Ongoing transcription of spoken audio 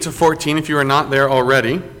to 14, if you are not there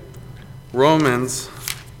already. Romans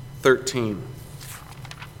 13.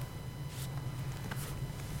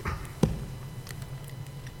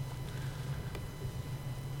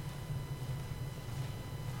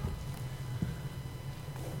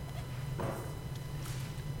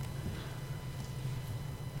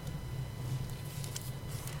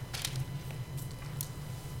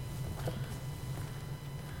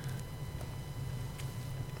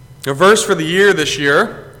 The verse for the year this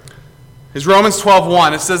year is Romans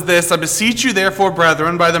 12:1. It says this, "I beseech you therefore,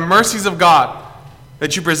 brethren, by the mercies of God,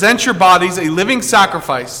 that you present your bodies a living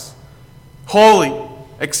sacrifice, holy,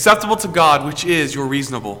 acceptable to God, which is your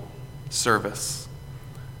reasonable service."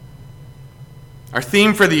 Our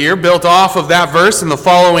theme for the year, built off of that verse in the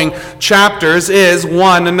following chapters, is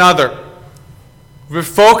one another. We're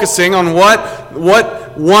focusing on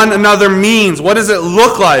what one another means. What does it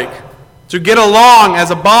look like to get along as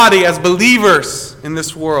a body, as believers in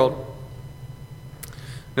this world?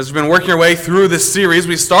 As we've been working our way through this series,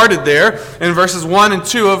 we started there in verses 1 and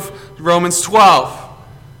 2 of Romans 12.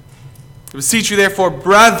 "I beseech you therefore,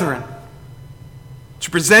 brethren, to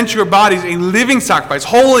present your bodies a living sacrifice,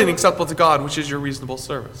 holy and acceptable to God, which is your reasonable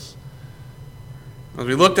service." As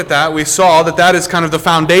we looked at that, we saw that that is kind of the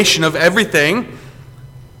foundation of everything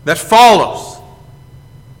that follows.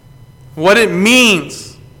 What it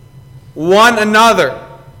means, one another,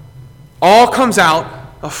 all comes out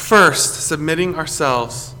of first submitting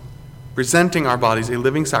ourselves, presenting our bodies a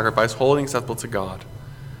living sacrifice, holy and acceptable to God.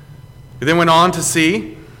 We then went on to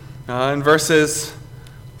see in verses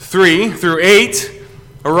 3 through 8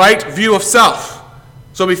 a right view of self.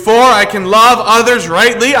 So before I can love others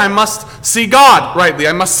rightly, I must see God rightly.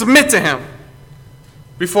 I must submit to Him.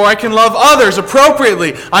 Before I can love others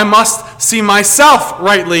appropriately, I must see myself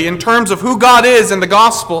rightly in terms of who God is and the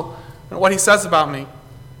gospel and what He says about me.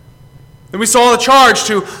 Then we saw the charge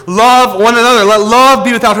to love one another. Let love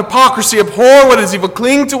be without hypocrisy. Abhor what is evil.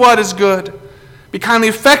 Cling to what is good. Be kindly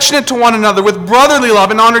affectionate to one another with brotherly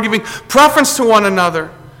love and honor, giving preference to one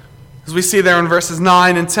another. As we see there in verses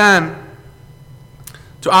 9 and 10.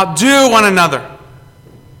 To outdo one another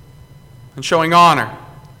and showing honor.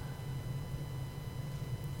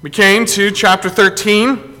 We came to chapter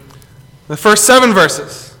 13, the first 7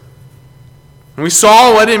 verses. And we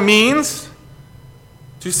saw what it means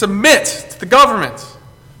to submit to the government,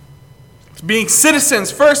 to being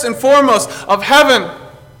citizens first and foremost of heaven,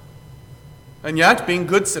 and yet being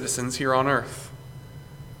good citizens here on earth.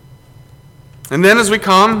 And then as we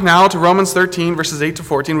come now to Romans 13, verses 8 to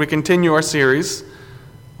 14, we continue our series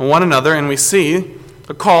on one another, and we see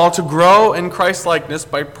a call to grow in Christ-likeness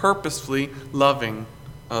by purposefully loving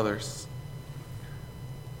others.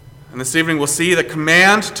 And this evening we'll see the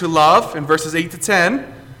command to love in verses 8 to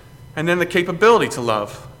 10, and then the capability to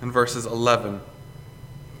love in verses 11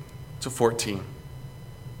 to 14.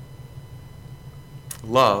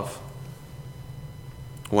 Love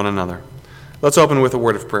one another. Let's open with a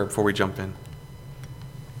word of prayer before we jump in.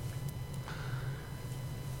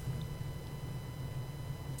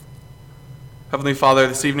 Heavenly Father,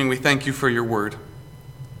 this evening we thank you for your word.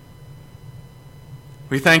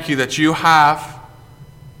 We thank you that you have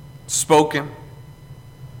spoken,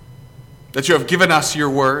 that you have given us your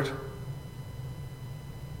word,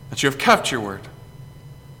 that you have kept your word.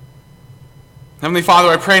 Heavenly Father,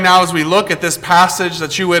 I pray now as we look at this passage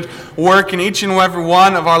that you would work in each and every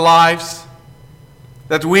one of our lives,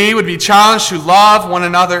 that we would be challenged to love one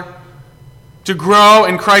another, to grow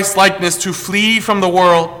in Christ's likeness, to flee from the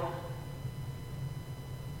world,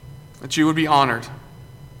 that you would be honored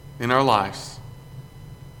in our lives,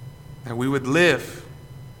 that we would live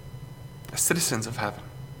as citizens of heaven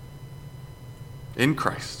in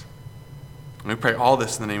Christ. And we pray all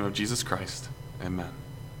this in the name of Jesus Christ. Amen.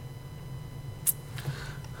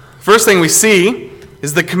 First thing we see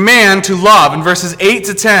is the command to love in verses 8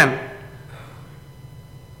 to 10.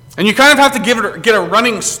 And you kind of have to get a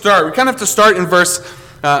running start. We kind of have to start in verse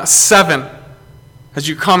 7 as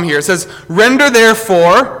you come here. It says, "Render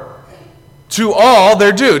therefore to all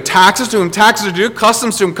their due. Taxes to whom taxes are due,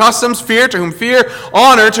 customs to whom customs, fear to whom fear,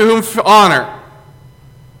 honor to whom honor.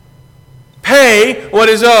 Pay what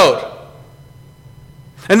is owed."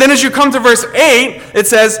 And then as you come to verse 8, it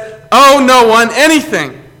says, "Owe no one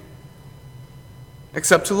anything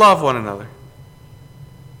except to love one another."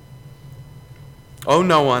 Owe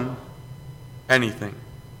no one anything.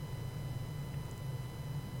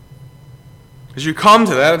 As you come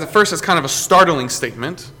to that, at first it's kind of a startling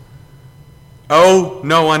statement. Owe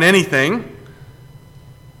no one anything.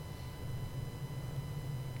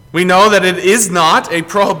 We know that it is not a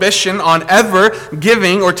prohibition on ever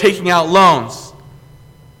giving or taking out loans.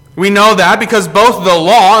 We know that because both the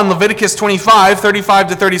law in Leviticus 25, 35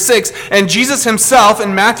 to 36, and Jesus himself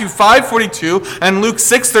in Matthew 5:42 and Luke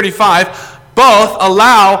 6:35 both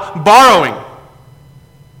allow borrowing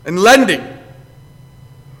and lending.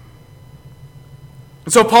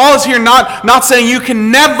 And so Paul is here not saying you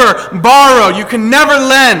can never borrow, you can never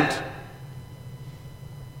lend.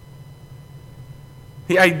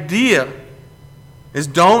 The idea is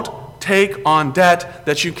don't take on debt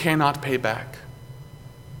that you cannot pay back.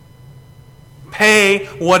 Pay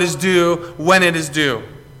what is due when it is due.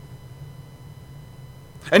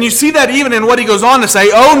 And you see that even in what he goes on to say,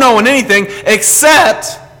 owe no one anything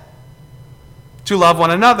except to love one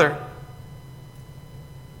another.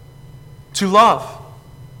 To love.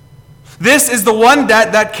 This is the one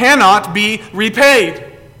debt that cannot be repaid.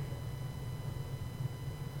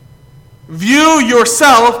 View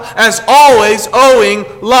yourself as always owing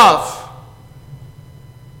love.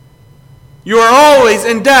 You are always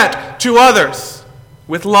in debt to others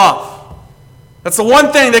with love. That's the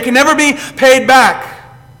one thing that can never be paid back.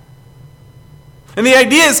 And the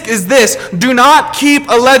idea is this: do not keep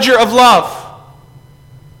a ledger of love.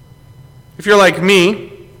 If you're like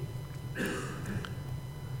me,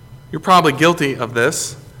 you're probably guilty of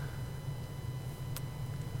this.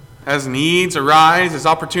 As needs arise, as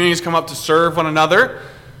opportunities come up to serve one another,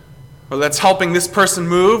 whether that's helping this person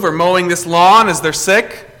move or mowing this lawn as they're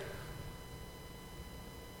sick.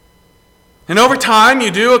 And over time,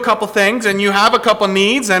 you do a couple things and you have a couple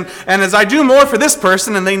needs, and as I do more for this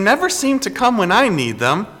person and they never seem to come when I need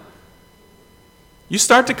them, you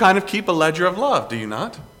start to kind of keep a ledger of love, do you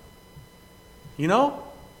not? You know,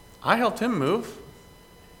 I helped him move.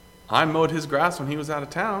 I mowed his grass when he was out of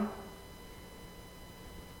town.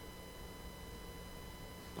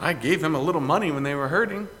 I gave him a little money when they were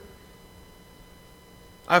hurting.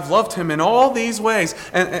 I've loved him in all these ways.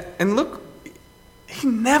 And look, he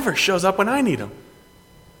never shows up when I need him.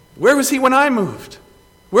 Where was he when I moved?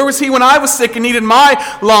 Where was he when I was sick and needed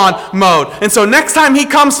my lawn mowed? And so next time he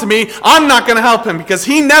comes to me, I'm not going to help him because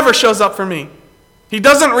he never shows up for me. He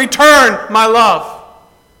doesn't return my love.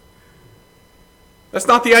 That's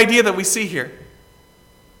not the idea that we see here.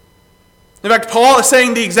 In fact, Paul is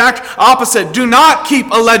saying the exact opposite. Do not keep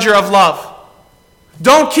a ledger of love.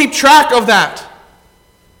 Don't keep track of that.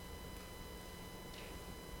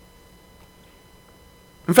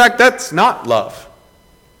 In fact, that's not love.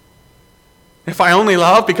 If I only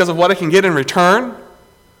love because of what I can get in return,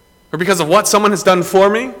 or because of what someone has done for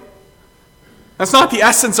me, that's not the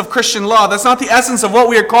essence of Christian love. That's not the essence of what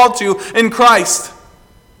we are called to in Christ.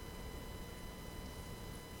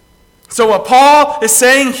 So what Paul is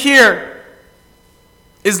saying here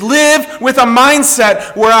is live with a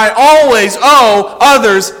mindset where I always owe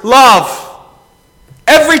others love.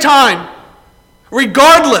 Every time.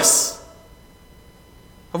 Regardless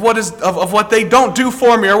of what they don't do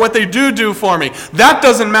for me or what they do for me. That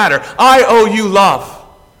doesn't matter. I owe you love.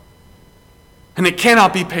 And it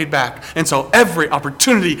cannot be paid back. And so every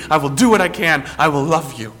opportunity, I will do what I can. I will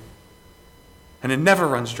love you. And it never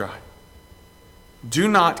runs dry. Do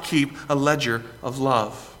not keep a ledger of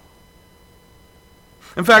love.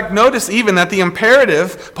 In fact, notice even that the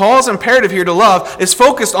imperative, Paul's imperative here to love, is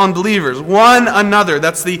focused on believers, one another.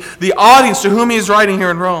 That's the audience to whom he is writing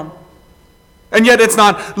here in Rome. And yet it's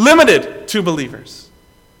not limited to believers.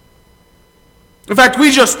 In fact,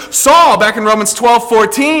 we just saw back in Romans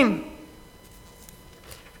 12:14,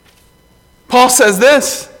 Paul says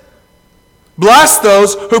this: bless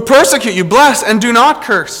those who persecute you, bless and do not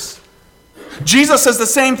curse. Jesus says the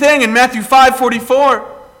same thing in Matthew 5:44.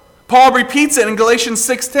 Paul repeats it in Galatians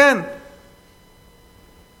 6:10.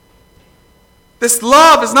 This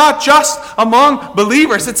love is not just among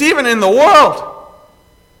believers, it's even in the world.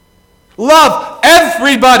 Love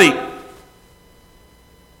everybody.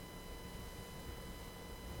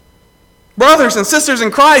 Brothers and sisters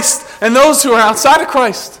in Christ and those who are outside of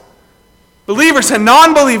Christ. Believers and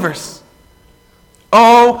non-believers.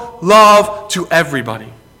 Owe love to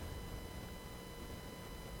everybody.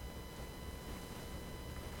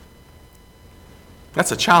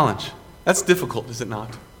 That's a challenge. That's difficult, is it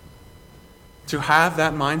not? To have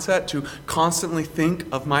that mindset, to constantly think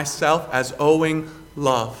of myself as owing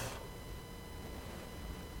love.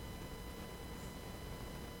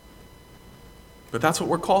 But that's what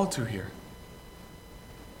we're called to here.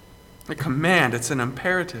 A command, it's an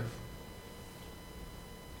imperative.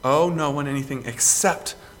 Owe no one anything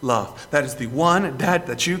except love. That is the one debt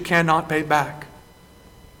that you cannot pay back.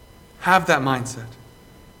 Have that mindset.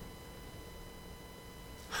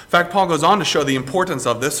 In fact, Paul goes on to show the importance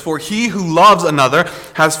of this. For he who loves another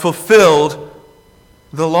has fulfilled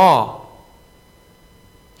the law.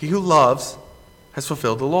 He who loves has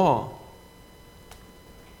fulfilled the law.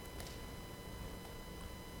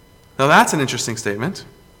 Now that's an interesting statement.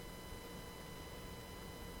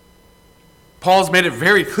 Paul's made it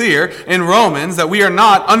very clear in Romans that we are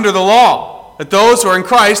not under the law, that those who are in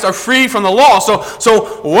Christ are free from the law.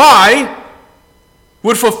 So why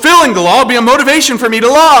would fulfilling the law be a motivation for me to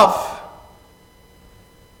love?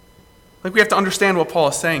 Like, we have to understand what Paul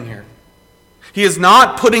is saying here. He is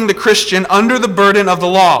not putting the Christian under the burden of the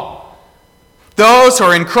law. Those who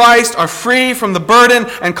are in Christ are free from the burden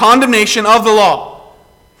and condemnation of the law.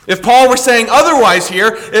 If Paul were saying otherwise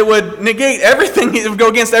here, it would negate everything, it would go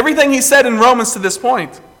against everything he said in Romans to this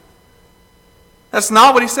point. That's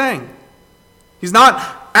not what he's saying. He's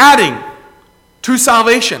not adding to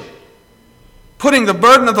salvation, putting the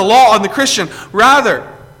burden of the law on the Christian.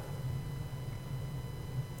 Rather,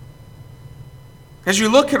 as you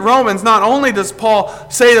look at Romans, not only does Paul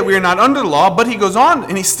say that we are not under the law, but he goes on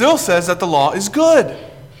and he still says that the law is good.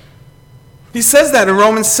 He says that in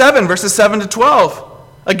Romans 7, verses 7 to 12.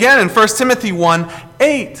 Again, in 1 Timothy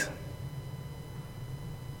 1:8.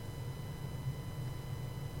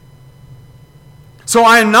 So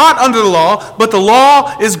I am not under the law, but the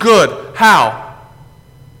law is good. How?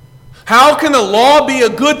 How can the law be a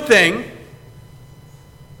good thing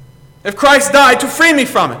if Christ died to free me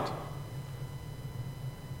from it?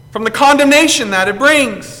 From the condemnation that it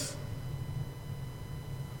brings?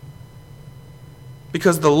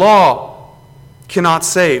 Because the law cannot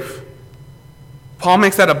save. Paul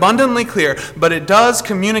makes that abundantly clear, but it does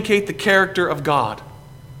communicate the character of God.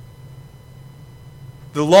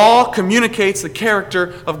 The law communicates the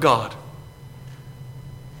character of God,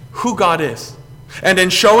 who God is. And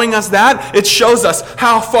in showing us that, it shows us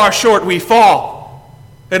how far short we fall.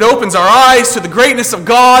 It opens our eyes to the greatness of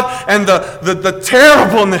God and the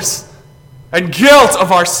terribleness and guilt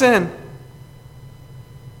of our sin.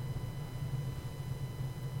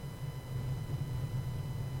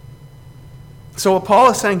 So what Paul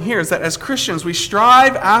is saying here is that as Christians, we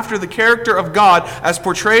strive after the character of God as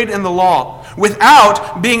portrayed in the law,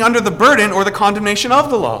 without being under the burden or the condemnation of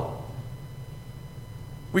the law.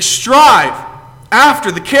 We strive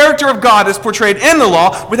after the character of God as portrayed in the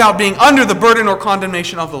law, without being under the burden or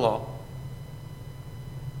condemnation of the law.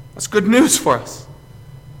 That's good news for us.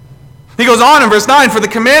 He goes on in verse 9, for the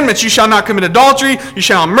commandments, you shall not commit adultery, you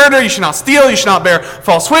shall not murder, you shall not steal, you shall not bear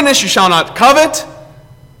false witness, you shall not covet.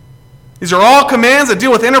 These are all commands that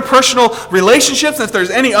deal with interpersonal relationships, and if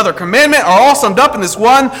there's any other commandment, are all summed up in this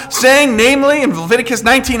one saying, namely in Leviticus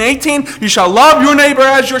 19:18, you shall love your neighbor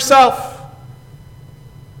as yourself.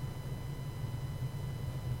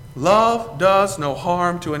 Love does no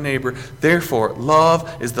harm to a neighbor. Therefore,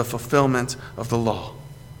 love is the fulfillment of the law.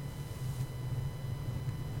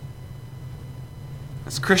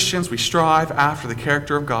 As Christians, we strive after the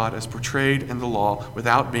character of God as portrayed in the law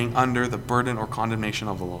without being under the burden or condemnation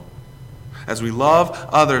of the law. As we love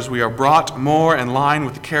others, we are brought more in line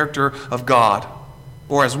with the character of God.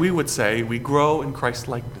 Or as we would say, we grow in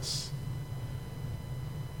Christ-likeness.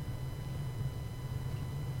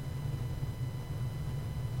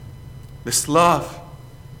 This love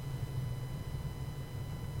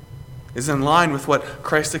is in line with what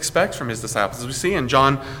Christ expects from his disciples. As we see in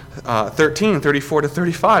John 13, 34 to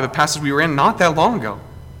 35, a passage we were in not that long ago,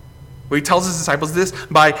 where he tells his disciples this,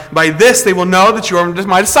 by this they will know that you are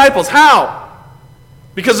my disciples. How?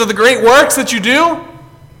 Because of the great works that you do?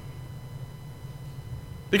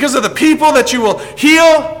 Because of the people that you will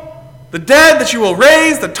heal? The dead that you will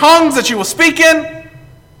raise? The tongues that you will speak in?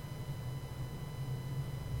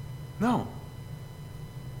 No.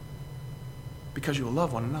 Because you will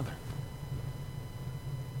love one another.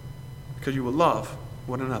 Because you will love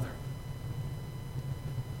one another.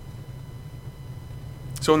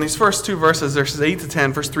 So in these first two verses, verses 8 to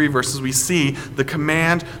 10, first three verses, we see the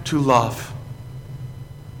command to love.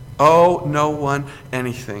 Owe no one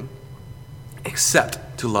anything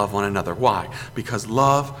except to love one another. Why? Because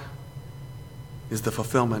love is the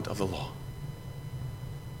fulfillment of the law.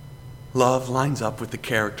 Love lines up with the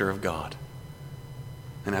character of God.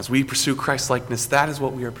 And as we pursue Christ-likeness, that is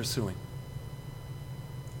what we are pursuing.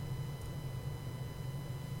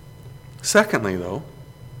 Secondly, though,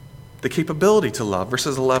 the capability to love,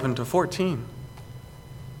 verses 11 to 14.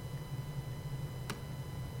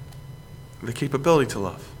 The capability to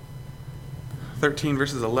love. 13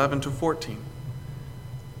 verses 11 to 14.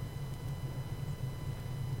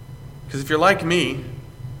 Because if you're like me,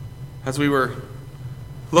 as we were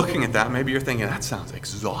looking at that, maybe you're thinking, that sounds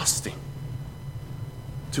exhausting.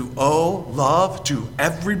 To owe love to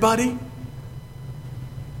everybody?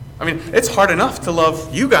 I mean, it's hard enough to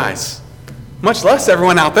love you guys, much less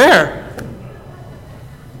everyone out there.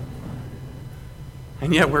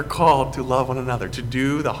 And yet we're called to love one another, to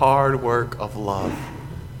do the hard work of love,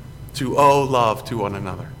 to owe love to one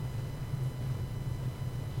another.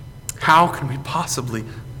 How can we possibly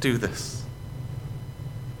do this?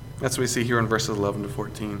 That's what we see here in verses 11 to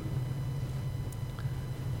 14. In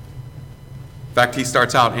fact, he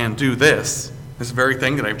starts out, and do this very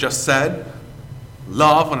thing that I've just said.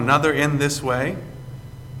 Love one another in this way.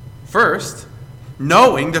 First,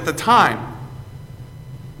 knowing the time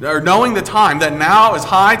that now is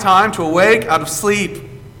high time to awake out of sleep.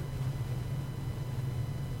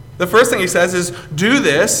 The first thing he says is, do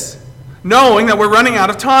this, knowing that we're running out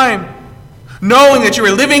of time. Knowing that you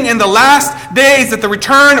are living in the last days, that the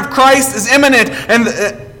return of Christ is imminent, and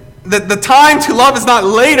that the time to love is not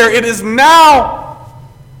later, it is now.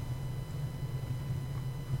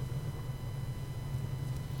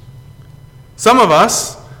 Some of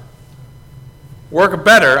us work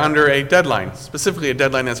better under a deadline, specifically a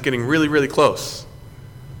deadline that's getting really, really close.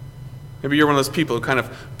 Maybe you're one of those people who kind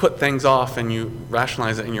of put things off and you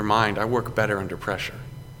rationalize it in your mind. I work better under pressure.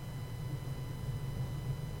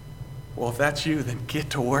 Well, if that's you, then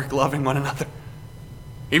get to work loving one another.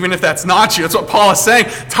 Even if that's not you, that's what Paul is saying.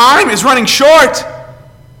 Time is running short.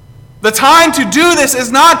 The time to do this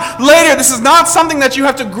is not later. This is not something that you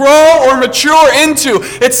have to grow or mature into.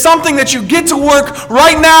 It's something that you get to work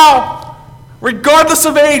right now. Regardless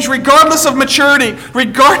of age, regardless of maturity,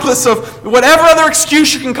 regardless of whatever other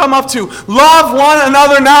excuse you can come up to. Love one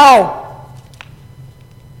another now.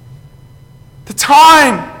 The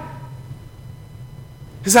time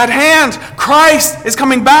is at hand. Christ is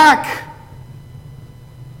coming back.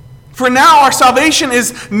 For now, our salvation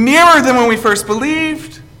is nearer than when we first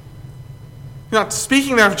believed. He's not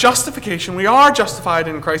speaking there of justification. We are justified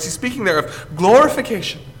in Christ. He's speaking there of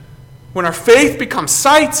glorification. When our faith becomes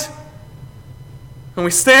sight, when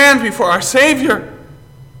we stand before our Savior,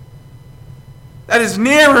 that is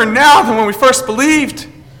nearer now than when we first believed.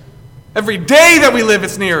 Every day that we live,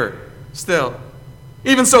 it's nearer still.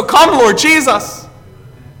 Even so, come, Lord Jesus.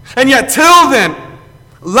 And yet, till then,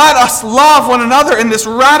 let us love one another in this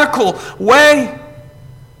radical way.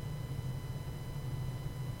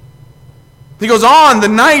 He goes on, the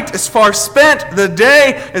night is far spent, the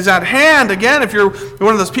day is at hand. Again, if you're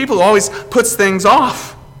one of those people who always puts things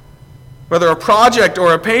off, whether a project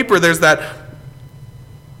or a paper, there's that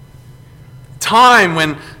time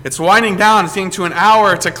when it's winding down, it's getting to an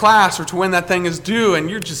hour to class or to when that thing is due, and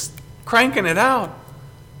you're just cranking it out.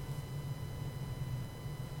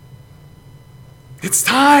 It's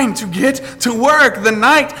time to get to work. The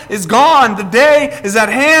night is gone. The day is at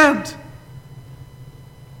hand.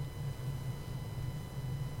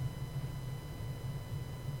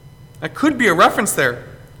 That could be a reference there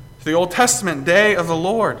to the Old Testament day of the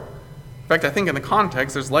Lord. In fact, I think in the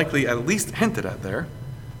context, there's likely at least hinted at there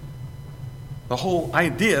the whole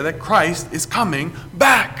idea that Christ is coming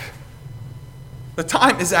back. The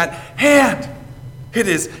time is at hand. It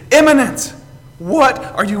is imminent. What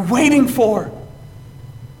are you waiting for?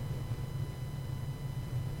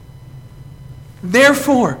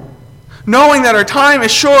 Therefore, knowing that our time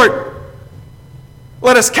is short,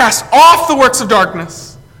 let us cast off the works of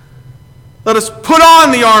darkness. Let us put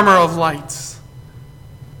on the armor of light.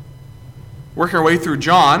 Working our way through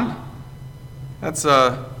John, that's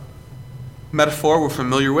a metaphor we're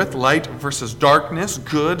familiar with. Light versus darkness,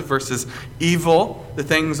 good versus evil, the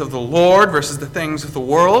things of the Lord versus the things of the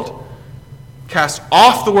world. Cast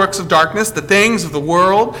off the works of darkness, the things of the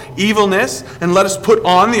world, evilness, and let us put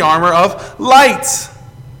on the armor of light.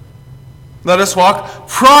 Let us walk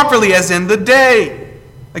properly as in the day.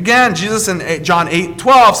 Again, Jesus in John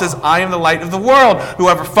 8:12 says, I am the light of the world.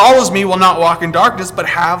 Whoever follows me will not walk in darkness, but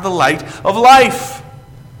have the light of life.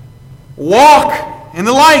 Walk in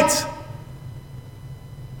the light.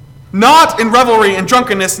 Not in revelry and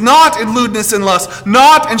drunkenness, not in lewdness and lust,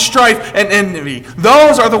 not in strife and envy.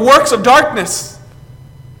 Those are the works of darkness.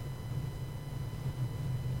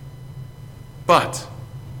 But,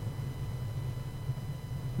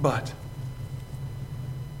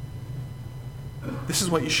 this is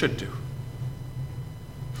what you should do.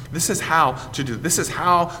 This is how to do. This is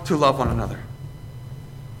how to love one another.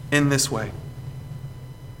 In this way.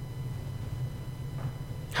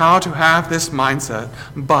 How to have this mindset,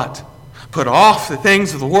 but put off the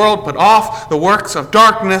things of the world, put off the works of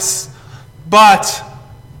darkness, but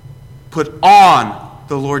put on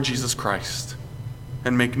the Lord Jesus Christ,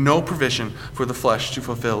 and make no provision for the flesh to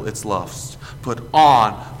fulfill its lusts. Put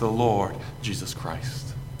on the Lord Jesus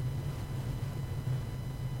Christ.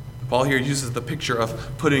 Paul here uses the picture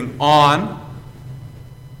of putting on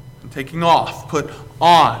and taking off. Put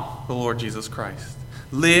on the Lord Jesus Christ.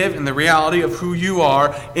 Live in the reality of who you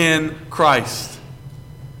are in Christ.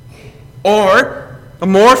 Or a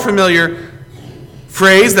more familiar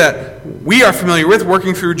phrase that we are familiar with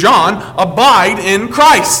working through John, abide in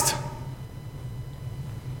Christ.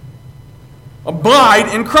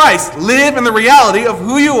 Abide in Christ. Live in the reality of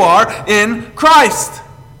who you are in Christ.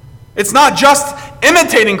 It's not just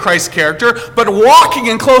imitating Christ's character, but walking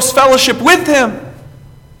in close fellowship with Him,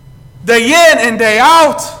 day in and day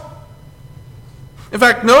out. In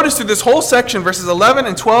fact, notice through this whole section, verses 11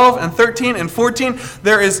 and 12 and 13 and 14,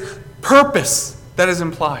 there is purpose that is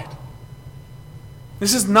implied.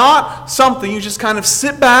 This is not something you just kind of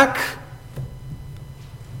sit back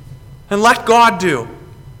and let God do.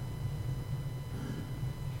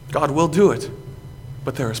 God will do it,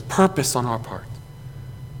 but there is purpose on our part.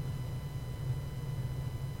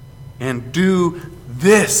 And do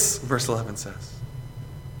this, verse 11 says,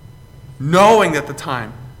 knowing that the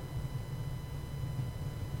time,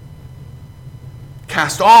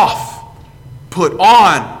 cast off, put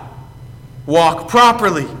on, walk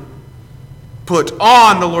properly, put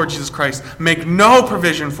on the Lord Jesus Christ, make no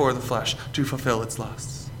provision for the flesh to fulfill its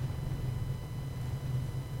lusts.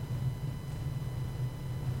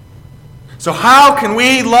 So how can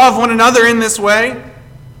we love one another in this way?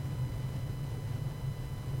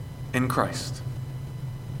 In Christ.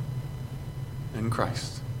 In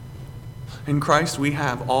Christ. In Christ we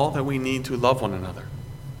have all that we need to love one another,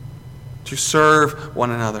 to serve one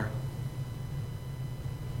another.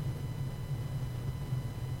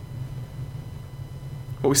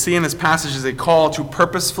 What we see in this passage is a call to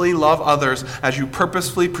purposefully love others as you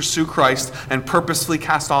purposefully pursue Christ and purposefully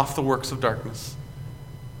cast off the works of darkness.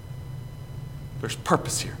 There's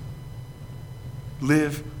purpose here.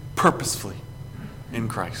 Live purposefully in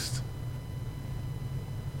Christ.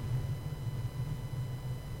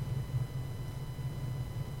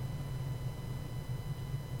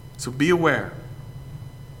 So be aware.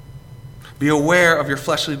 Be aware of your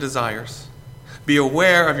fleshly desires. Be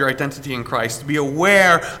aware of your identity in Christ. Be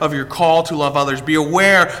aware of your call to love others. Be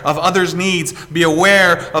aware of others' needs. Be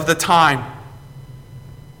aware of the time.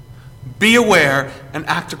 Be aware and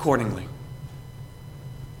act accordingly.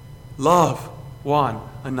 Love one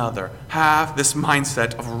another. Have this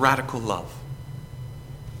mindset of radical love,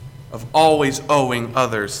 of always owing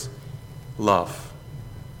others love.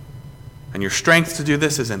 And your strength to do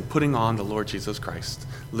this is in putting on the Lord Jesus Christ,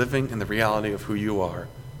 living in the reality of who you are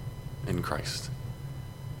in Christ.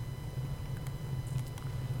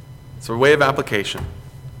 So, a way of application.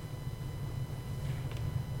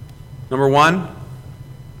 Number one,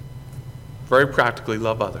 very practically,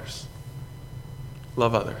 love others.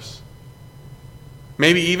 Love others.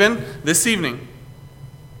 Maybe even this evening,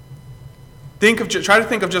 try to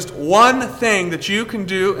think of just one thing that you can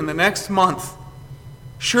do in the next month.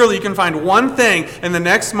 Surely you can find one thing in the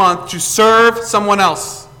next month to serve someone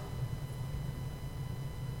else.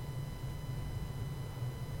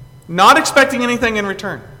 Not expecting anything in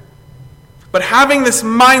return, but having this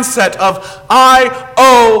mindset of, I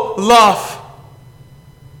owe love.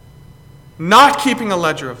 Not keeping a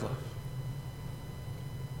ledger of love.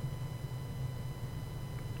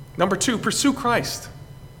 Number two, pursue Christ.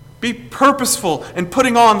 Be purposeful in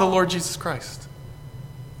putting on the Lord Jesus Christ.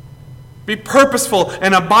 Be purposeful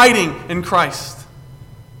in abiding in Christ.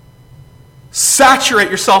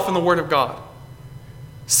 Saturate yourself in the Word of God.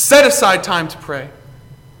 Set aside time to pray.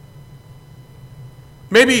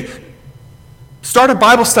 Maybe start a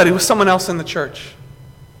Bible study with someone else in the church.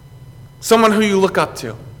 Someone who you look up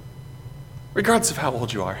to. Regardless of how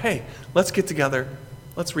old you are. Hey, let's get together.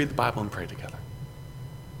 Let's read the Bible and pray together.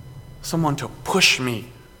 Someone to push me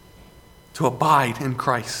to abide in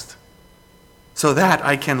Christ so that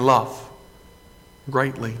I can love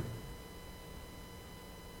greatly.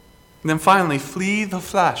 And then finally, flee the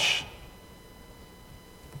flesh.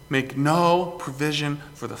 Make no provision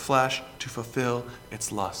for the flesh to fulfill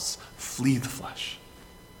its lusts. Flee the flesh.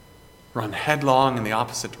 Run headlong in the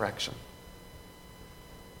opposite direction.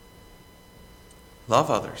 Love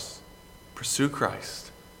others, pursue Christ,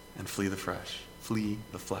 and flee the flesh. Flee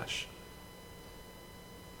the flesh.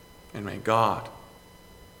 And may God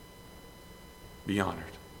be honored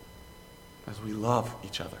as we love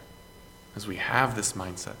each other, as we have this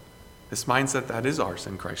mindset that is ours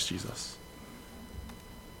in Christ Jesus,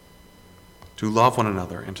 to love one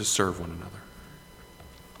another and to serve one another.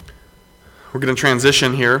 We're going to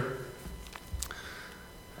transition here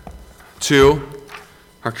to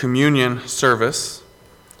our communion service,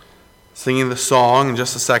 singing the song in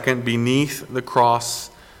just a second, Beneath the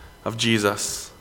Cross of Jesus.